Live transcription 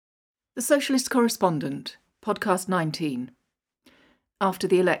The Socialist Correspondent, Podcast 19. After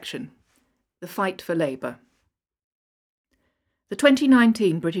the election. The fight for Labour. The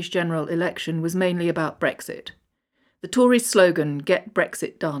 2019 British general election was mainly about Brexit. The Tories' slogan, "Get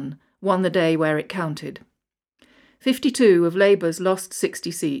Brexit Done," won the day where it counted. 52 of Labour's lost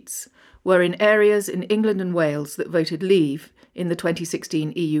 60 seats were in areas in England and Wales that voted Leave in the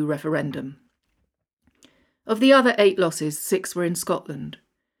 2016 EU referendum. Of the other 8 losses, 6 were in Scotland.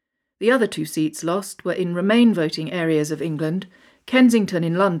 The other 2 seats lost were in Remain voting areas of England, Kensington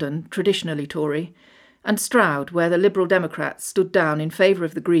in London, traditionally Tory, and Stroud, where the Liberal Democrats stood down in favour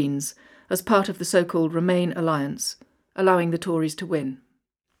of the Greens as part of the so-called Remain alliance, allowing the Tories to win.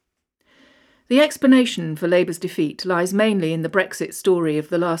 The explanation for Labour's defeat lies mainly in the Brexit story of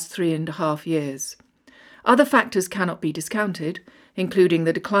the last 3.5 years. Other factors cannot be discounted, including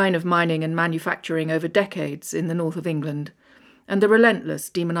the decline of mining and manufacturing over decades in the north of England, and the relentless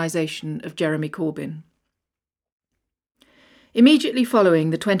demonisation of Jeremy Corbyn. Immediately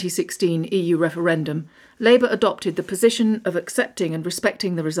following the 2016 EU referendum, Labour adopted the position of accepting and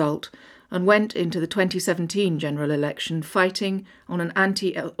respecting the result and went into the 2017 general election fighting on an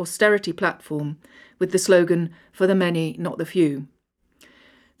anti-austerity platform with the slogan, "For the many, not the few."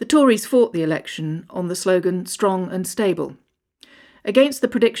 The Tories fought the election on the slogan, "Strong and Stable." Against the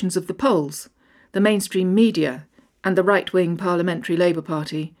predictions of the polls, the mainstream media, and the right-wing Parliamentary Labour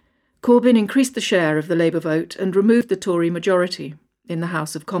Party, Corbyn increased the share of the Labour vote and removed the Tory majority in the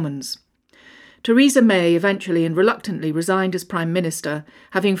House of Commons. Theresa May eventually and reluctantly resigned as Prime Minister,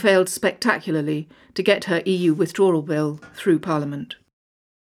 having failed spectacularly to get her EU withdrawal bill through Parliament.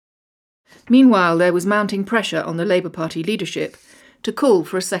 Meanwhile, there was mounting pressure on the Labour Party leadership to call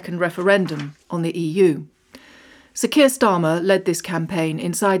for a second referendum on the EU. Sir Keir Starmer led this campaign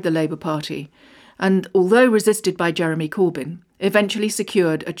inside the Labour Party, and although resisted by Jeremy Corbyn, eventually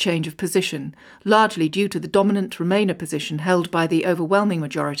secured a change of position, largely due to the dominant Remainer position held by the overwhelming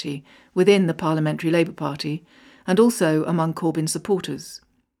majority within the Parliamentary Labour Party, and also among Corbyn's supporters.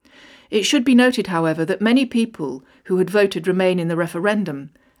 It should be noted, however, that many people who had voted Remain in the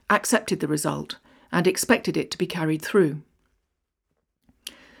referendum accepted the result and expected it to be carried through.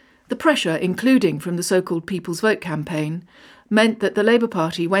 The pressure, including from the so-called People's Vote campaign, meant that the Labour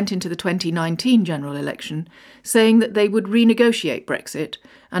Party went into the 2019 general election saying that they would renegotiate Brexit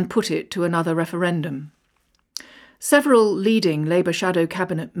and put it to another referendum. Several leading Labour shadow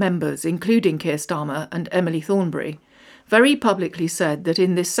cabinet members, including Keir Starmer and Emily Thornberry, very publicly said that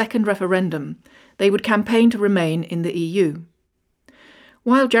in this second referendum they would campaign to remain in the EU.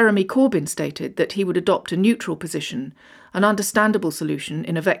 While Jeremy Corbyn stated that he would adopt a neutral position, an understandable solution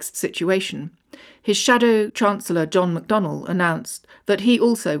in a vexed situation, his shadow Chancellor John McDonnell announced that he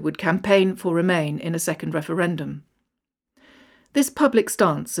also would campaign for Remain in a second referendum. This public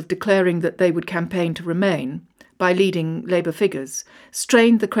stance of declaring that they would campaign to Remain by leading Labour figures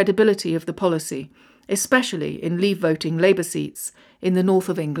strained the credibility of the policy, especially in Leave voting Labour seats in the north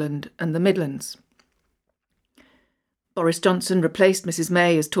of England and the Midlands. Boris Johnson replaced Mrs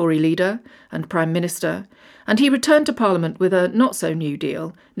May as Tory leader and Prime Minister, and he returned to Parliament with a not-so-new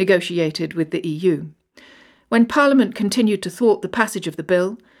deal negotiated with the EU. When Parliament continued to thwart the passage of the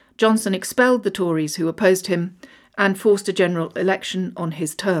bill, Johnson expelled the Tories who opposed him and forced a general election on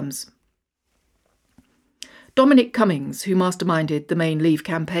his terms. Dominic Cummings, who masterminded the main Leave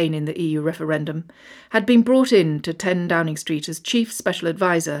campaign in the EU referendum, had been brought in to 10 Downing Street as Chief Special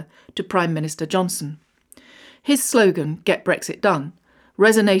Advisor to Prime Minister Johnson. His slogan, "Get Brexit Done,"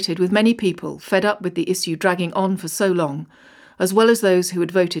 resonated with many people fed up with the issue dragging on for so long, as well as those who had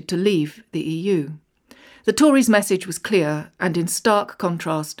voted to leave the EU. The Tories' message was clear and in stark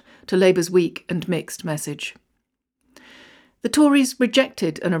contrast to Labour's weak and mixed message. The Tories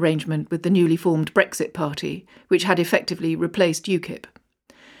rejected an arrangement with the newly formed Brexit Party, which had effectively replaced UKIP.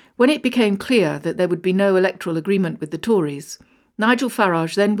 When it became clear that there would be no electoral agreement with the Tories, Nigel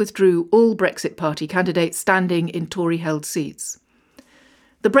Farage then withdrew all Brexit Party candidates standing in Tory-held seats.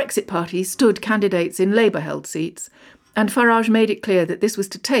 The Brexit Party stood candidates in Labour-held seats, and Farage made it clear that this was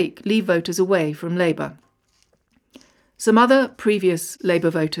to take Leave voters away from Labour. Some other previous Labour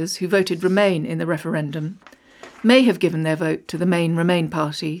voters who voted Remain in the referendum may have given their vote to the main Remain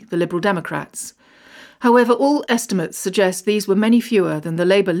party, the Liberal Democrats. However, all estimates suggest these were many fewer than the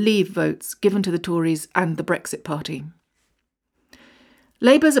Labour Leave votes given to the Tories and the Brexit Party.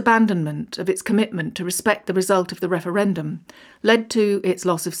 Labour's abandonment of its commitment to respect the result of the referendum led to its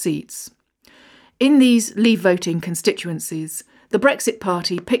loss of seats. In these Leave voting constituencies, the Brexit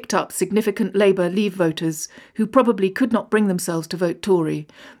Party picked up significant Labour Leave voters who probably could not bring themselves to vote Tory,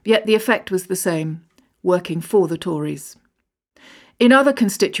 yet the effect was the same, working for the Tories. In other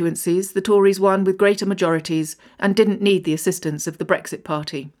constituencies, the Tories won with greater majorities and didn't need the assistance of the Brexit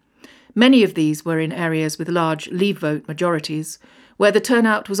Party. Many of these were in areas with large Leave vote majorities, where the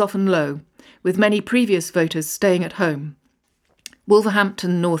turnout was often low, with many previous voters staying at home.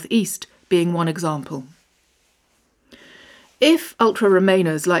 Wolverhampton North East being one example. If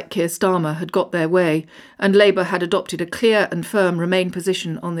ultra-Remainers like Keir Starmer had got their way and Labour had adopted a clear and firm Remain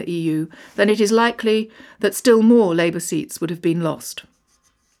position on the EU, then it is likely that still more Labour seats would have been lost.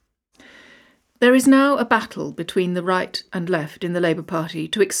 There is now a battle between the right and left in the Labour Party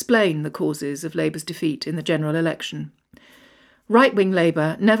to explain the causes of Labour's defeat in the general election. Right-wing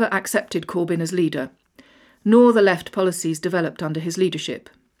Labour never accepted Corbyn as leader, nor the left policies developed under his leadership.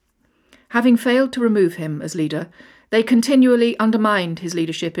 Having failed to remove him as leader, they continually undermined his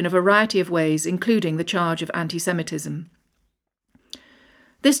leadership in a variety of ways, including the charge of anti-Semitism.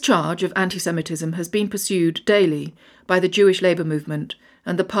 This charge of anti-Semitism has been pursued daily by the Jewish Labour movement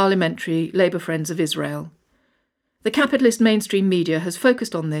and the Parliamentary Labour Friends of Israel. The capitalist mainstream media has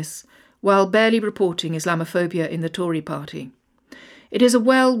focused on this, while barely reporting Islamophobia in the Tory party. It is a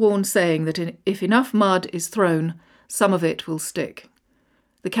well-worn saying that if enough mud is thrown, some of it will stick.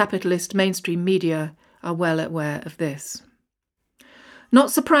 The capitalist mainstream media are well aware of this. Not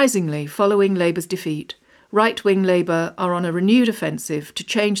surprisingly, following Labour's defeat, right-wing Labour are on a renewed offensive to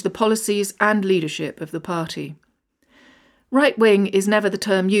change the policies and leadership of the party. Right-wing is never the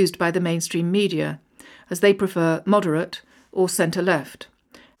term used by the mainstream media, as they prefer moderate or centre-left.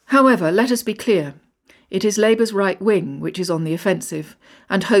 However, let us be clear. It is Labour's right wing which is on the offensive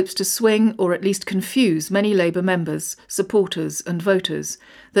and hopes to swing or at least confuse many Labour members, supporters and voters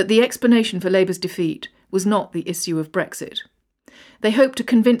that the explanation for Labour's defeat was not the issue of Brexit. They hope to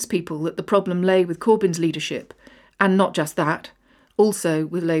convince people that the problem lay with Corbyn's leadership, and not just that, also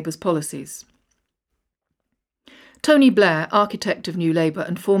with Labour's policies. Tony Blair, architect of New Labour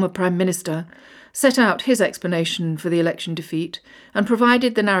and former Prime Minister, set out his explanation for the election defeat and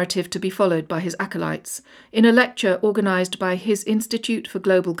provided the narrative to be followed by his acolytes in a lecture organised by his Institute for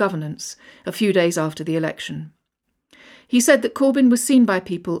Global Governance a few days after the election. He said that Corbyn was seen by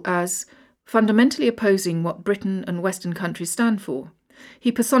people as fundamentally opposing what Britain and Western countries stand for.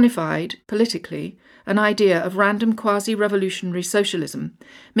 He personified, politically, an idea of random quasi-revolutionary socialism,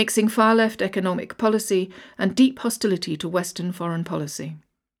 mixing far-left economic policy and deep hostility to Western foreign policy.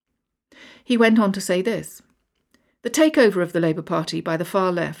 He went on to say this: the takeover of the Labour Party by the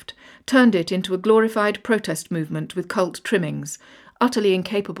far left turned it into a glorified protest movement with cult trimmings, utterly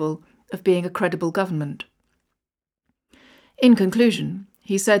incapable of being a credible government. In conclusion,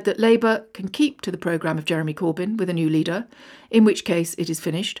 he said that Labour can keep to the programme of Jeremy Corbyn with a new leader, in which case it is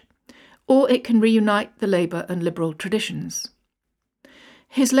finished, or it can reunite the Labour and Liberal traditions.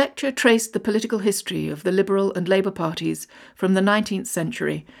 His lecture traced the political history of the Liberal and Labour parties from the 19th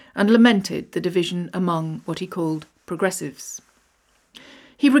century and lamented the division among what he called progressives.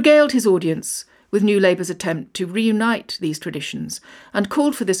 He regaled his audience with New Labour's attempt to reunite these traditions and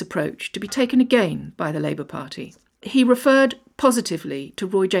called for this approach to be taken again by the Labour Party. He referred positively to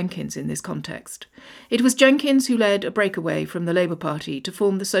Roy Jenkins in this context. It was Jenkins who led a breakaway from the Labour Party to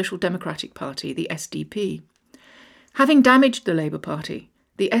form the Social Democratic Party, the SDP. Having damaged the Labour Party,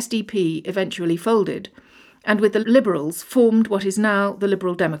 the SDP eventually folded, and with the Liberals formed what is now the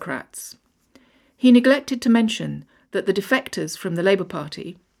Liberal Democrats. He neglected to mention that the defectors from the Labour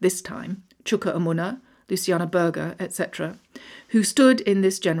Party, this time Chuka Umunna, Luciana Berger, etc., who stood in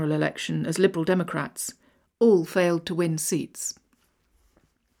this general election as Liberal Democrats, all failed to win seats.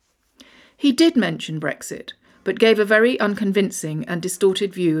 He did mention Brexit, but gave a very unconvincing and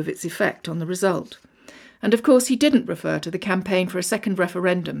distorted view of its effect on the result. And of course he didn't refer to the campaign for a second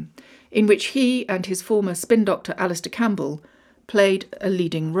referendum, in which he and his former spin doctor Alistair Campbell played a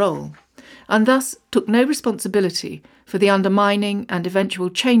leading role, and thus took no responsibility for the undermining and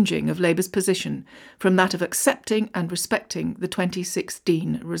eventual changing of Labour's position from that of accepting and respecting the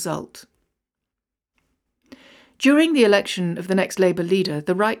 2016 result. During the election of the next Labour leader,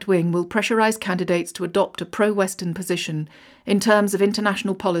 the right wing will pressurise candidates to adopt a pro-Western position in terms of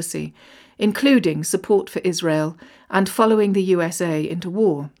international policy, including support for Israel and following the USA into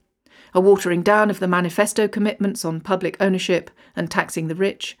war, a watering down of the manifesto commitments on public ownership and taxing the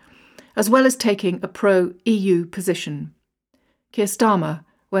rich, as well as taking a pro-EU position. Keir Starmer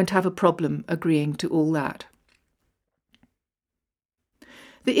won't have a problem agreeing to all that.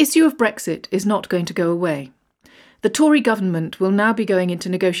 The issue of Brexit is not going to go away. The Tory government will now be going into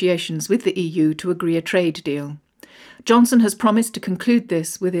negotiations with the EU to agree a trade deal. Johnson has promised to conclude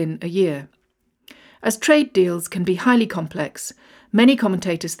this within a year. As trade deals can be highly complex, many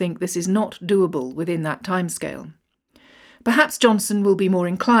commentators think this is not doable within that timescale. Perhaps Johnson will be more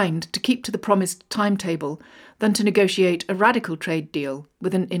inclined to keep to the promised timetable than to negotiate a radical trade deal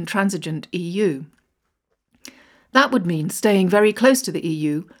with an intransigent EU. That would mean staying very close to the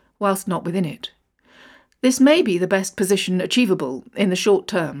EU whilst not within it. This may be the best position achievable in the short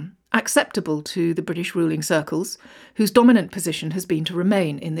term, acceptable to the British ruling circles, whose dominant position has been to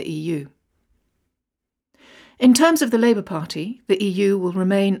remain in the EU. In terms of the Labour Party, the EU will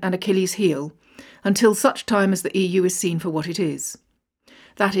remain an Achilles heel until such time as the EU is seen for what it is.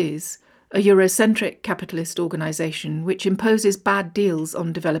 That is, a Eurocentric capitalist organisation which imposes bad deals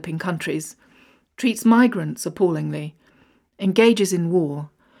on developing countries, treats migrants appallingly, engages in war,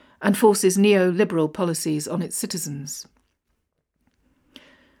 and forces neoliberal policies on its citizens.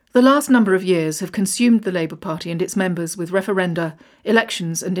 The last number of years have consumed the Labour Party and its members with referenda,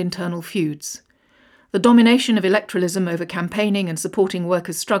 elections and internal feuds. The domination of electoralism over campaigning and supporting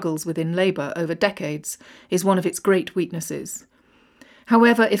workers' struggles within Labour over decades is one of its great weaknesses.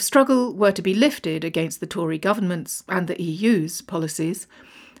 However, if struggle were to be lifted against the Tory government's and the EU's policies,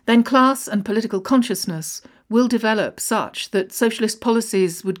 then class and political consciousness will develop such that socialist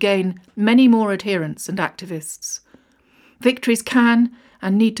policies would gain many more adherents and activists. Victories can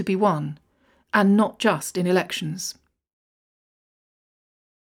and need to be won, and not just in elections.